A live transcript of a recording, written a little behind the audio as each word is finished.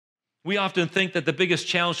We often think that the biggest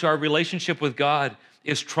challenge to our relationship with God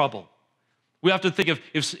is trouble. We often think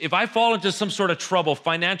if I fall into some sort of trouble,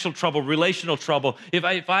 financial trouble, relational trouble, if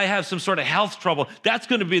I have some sort of health trouble, that's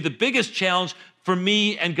going to be the biggest challenge for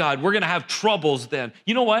me and God. We're going to have troubles then.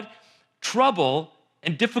 You know what? Trouble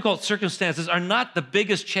and difficult circumstances are not the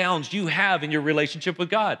biggest challenge you have in your relationship with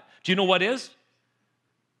God. Do you know what is?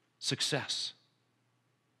 Success.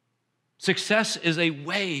 Success is a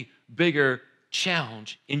way bigger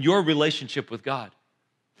challenge in your relationship with God.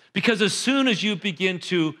 Because as soon as you begin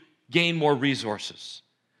to gain more resources,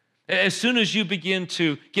 as soon as you begin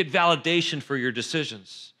to get validation for your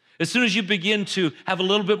decisions, as soon as you begin to have a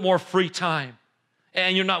little bit more free time,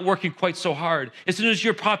 and you're not working quite so hard, as soon as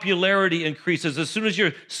your popularity increases, as soon as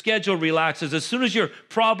your schedule relaxes, as soon as your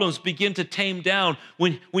problems begin to tame down,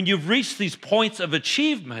 when you've reached these points of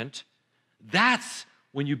achievement, that's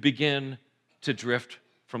when you begin to drift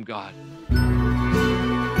from God.